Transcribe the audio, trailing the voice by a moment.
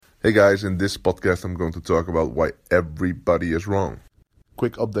Hey guys, in this podcast I'm going to talk about why everybody is wrong.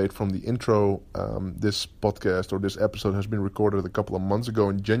 Quick update from the intro. This podcast or this episode has been recorded a couple of months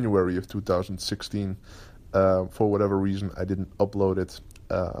ago in January of 2016. For whatever reason I didn't upload it,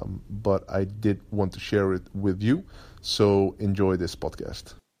 but I did want to share it with you. So enjoy this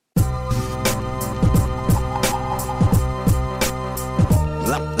podcast.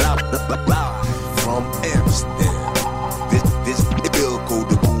 Live from Amsterdam, this Eelco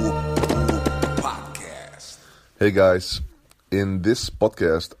the podcast. Hey guys, in this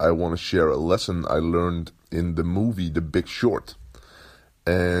podcast I want to share a lesson I learned in the movie The Big Short.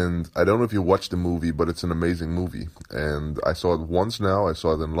 And I don't know if you watched the movie, but it's an amazing movie. And I saw it once now. I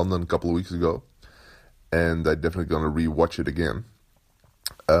saw it in London a couple of weeks ago. And I'm definitely going to re-watch it again.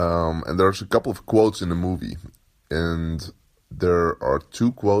 And there's a couple of quotes in the movie. And there are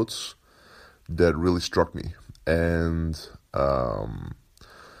two quotes that really struck me. And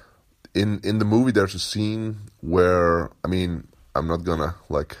in the movie there's a scene where, I'm not going to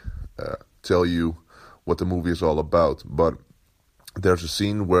tell you what the movie is all about, but there's a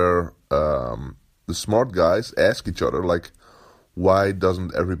scene where the smart guys ask each other, why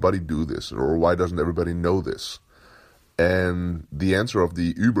doesn't everybody do this? Or why doesn't everybody know this? And the answer of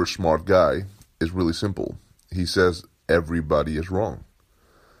the uber smart guy is really simple. He says, everybody is wrong.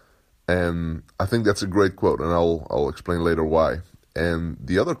 And I think that's a great quote, and I'll explain later why. And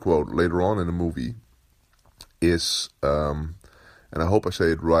the other quote later on in the movie is, and I hope I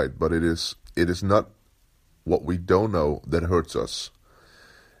say it right, but it is not what we don't know that hurts us.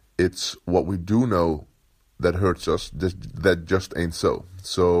 It's what we do know that hurts us. That just ain't so.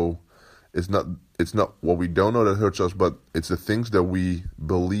 So it's not what we don't know that hurts us, but it's the things that we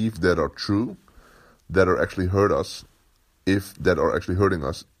believe that are true that are actually hurt us, that are actually hurting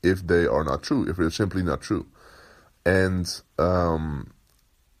us, if they are not true, if they're simply not true. And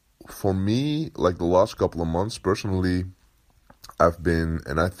for me, the last couple of months personally, I've been,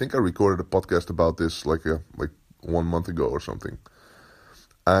 and I think I recorded a podcast about this like 1 month ago or something.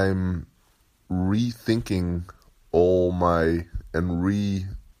 I'm rethinking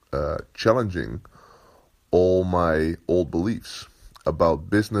challenging all my old beliefs about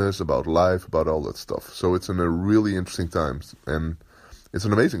business, about life, about all that stuff. So it's in a really interesting time, and it's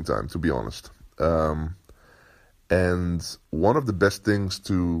an amazing time, to be honest. And one of the best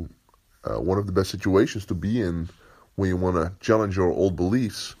situations to be in when you want to challenge your old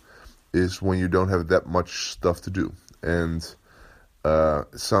beliefs is when you don't have that much stuff to do. And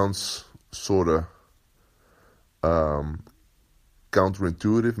it sounds sort of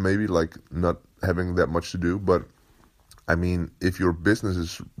counterintuitive, maybe, not having that much to do. But, if your business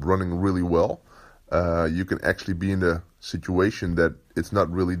is running really well, you can actually be in a situation that it's not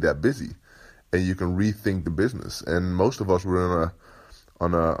really that busy. And you can rethink the business. And most of us were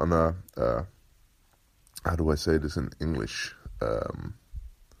on a how do I say this in English?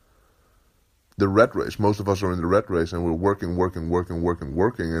 The rat race. Most of us are in the rat race, and we're working. And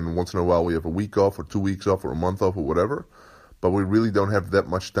once in a while we have a week off or 2 weeks off or a month off or whatever. But we really don't have that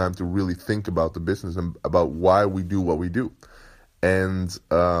much time to really think about the business and about why we do what we do. And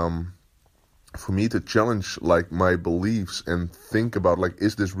for me to challenge my beliefs and think about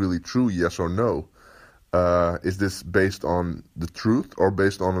is this really true, yes or no? Is this based on the truth or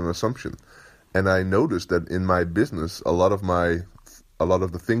based on an assumption? And I noticed that in my business, a lot of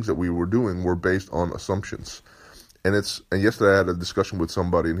the things that we were doing were based on assumptions. And yesterday I had a discussion with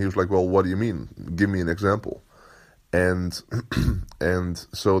somebody, and he was like, "Well, what do you mean? Give me an example." And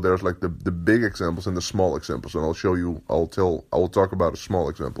so there's the big examples and the small examples, and I will talk about a small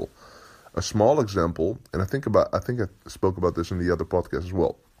example. A small example, and I think I spoke about this in the other podcast as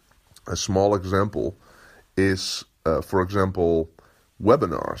well. A small example is, for example,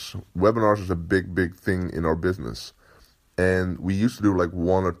 webinars. Webinars is a big thing in our business. And we used to do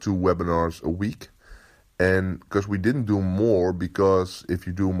 1 or 2 webinars a week. And because we didn't do more, because if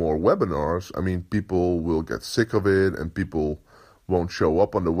you do more webinars, people will get sick of it and people won't show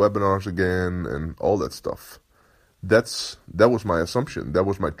up on the webinars again and all that stuff. That was my assumption. That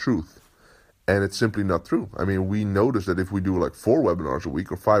was my truth. And it's simply not true. We notice that if we do 4 webinars a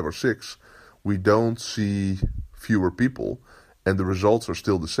week or 5 or 6, we don't see fewer people and the results are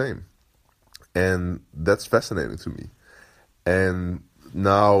still the same. And that's fascinating to me. And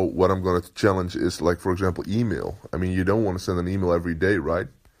now what I'm going to challenge is, for example, email. You don't want to send an email every day, right?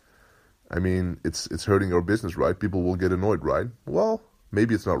 It's hurting our business, right? People will get annoyed, right? Well,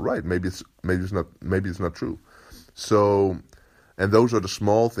 maybe it's not right. Maybe it's not true. So, and those are the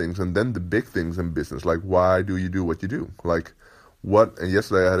small things, and then the big things in business, why do you do what you do? And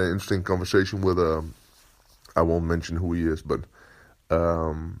yesterday I had an interesting conversation with I won't mention who he is, but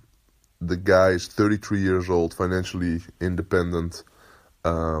the guy is 33 years old, financially independent,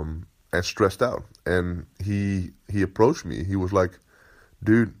 and stressed out. And he approached me. He was like,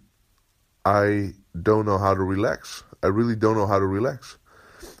 dude, I don't know how to relax. I really don't know how to relax.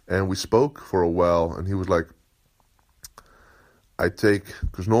 And we spoke for a while, and he was like,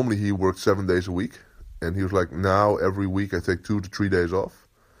 because normally he worked 7 days a week, and he was like, now every week I take 2 to 3 days off,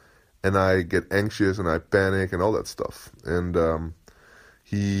 and I get anxious and I panic and all that stuff. And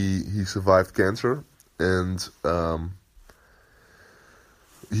he survived cancer, and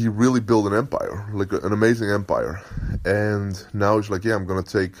he really built an empire, like an amazing empire. And now he's like, yeah, I'm going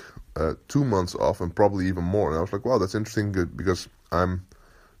to take 2 months off and probably even more. And I was like, wow, that's interesting, because I'm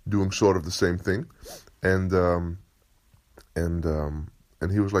doing sort of the same thing. And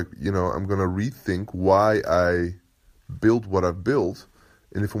he was like, I'm going to rethink why I built what I've built,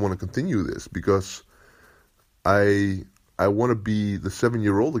 and if I want to continue this, because I want to be the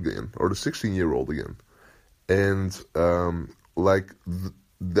 7-year-old again, or the 16-year-old again. And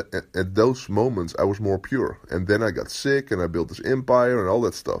at those moments, I was more pure. And then I got sick, and I built this empire and all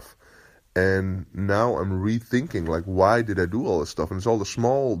that stuff. And now I'm rethinking, like, why did I do all this stuff? And it's all the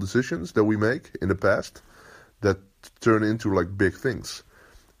small decisions that we make in the past that turn into, like, big things.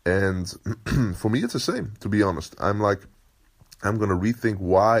 And for me, it's the same, to be honest. I'm like, I'm going to rethink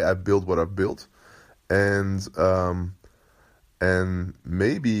why I built what I've built. And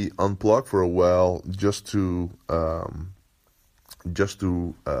maybe unplug for a while just to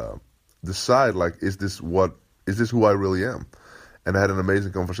decide, like, is this who I really am? And I had an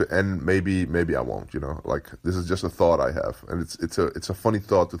amazing conversation, and maybe I won't, like, this is just a thought I have, and it's a funny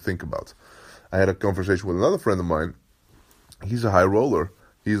thought to think about. I had a conversation with another friend of mine. He's a high roller.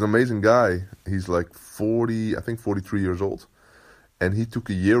 He's an amazing guy. He's like 43 years old, and he took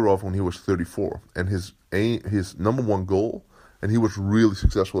a year off when he was 34. And his number one goal, and he was really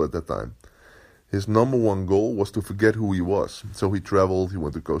successful at that time, his number one goal was to forget who he was. So he traveled. He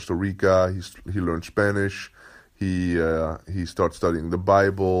went to Costa Rica. He learned Spanish. He started studying the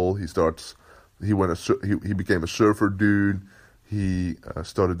Bible. He became a surfer dude. He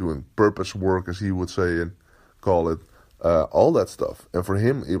started doing purpose work, as he would say and call it, all that stuff. And for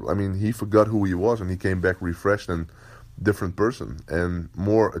him, he forgot who he was, and he came back refreshed and different person, and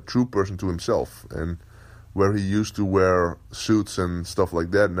more a true person to himself. And where he used to wear suits and stuff like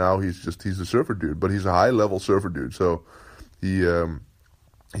that, now he's a surfer dude, but he's a high level surfer dude. So he's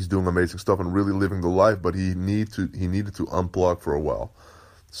doing amazing stuff and really living the life, but he needed to unplug for a while.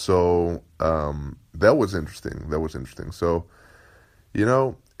 So that was interesting. So,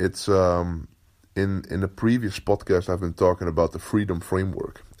 it's in the previous podcast I've been talking about the freedom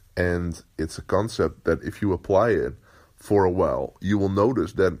framework, and it's a concept that if you apply it for a while, you will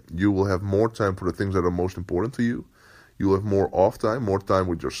notice that you will have more time for the things that are most important to you. You'll have more off time, more time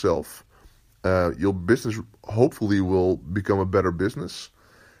with yourself. Your business hopefully will become a better business,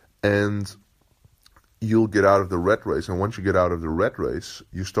 and you'll get out of the rat race. And once you get out of the rat race,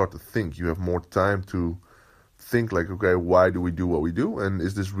 you start to think. You have more time to think, like, okay, why do we do what we do? And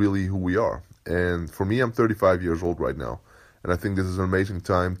is this really who we are? And for me, I'm 35 years old right now. And I think this is an amazing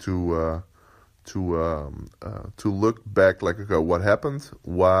time to look back, like, okay, what happened?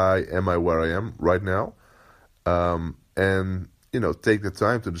 Why am I where I am right now? And, take the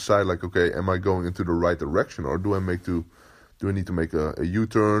time to decide, like, okay, am I going into the right direction, or do I need to make a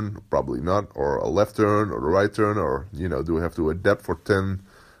U-turn? Probably not. Or a left turn, or the right turn, or, do I have to adapt for 10%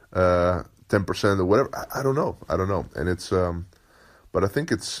 or whatever? I don't know. And it's, but I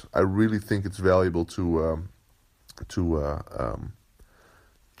really think it's valuable to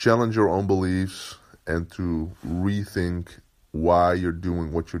challenge your own beliefs and to rethink why you're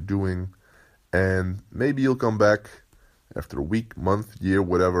doing what you're doing. And maybe you'll come back after a week, month, year,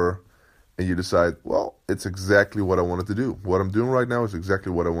 whatever, and you decide, well, it's exactly what I wanted to do. What I'm doing right now is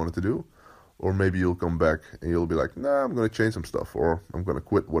exactly what I wanted to do. Or maybe you'll come back and you'll be like, nah, I'm going to change some stuff, or I'm going to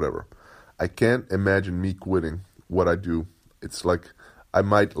quit, whatever. I can't imagine me quitting what I do. It's like, I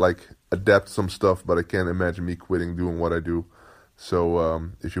might, like, adapt some stuff, but I can't imagine me quitting doing what I do.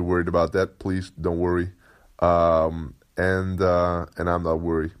 So if you're worried about that, please don't worry. And I'm not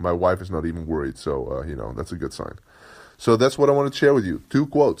worried. My wife is not even worried, so that's a good sign. So that's what I want to share with you. 2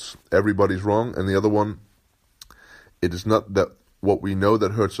 quotes. Everybody's wrong, and the other one, it is not that what we know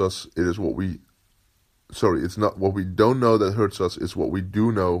that hurts us, it's not what we don't know that hurts us, it's what we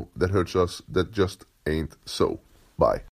do know that hurts us that just ain't so. Bye.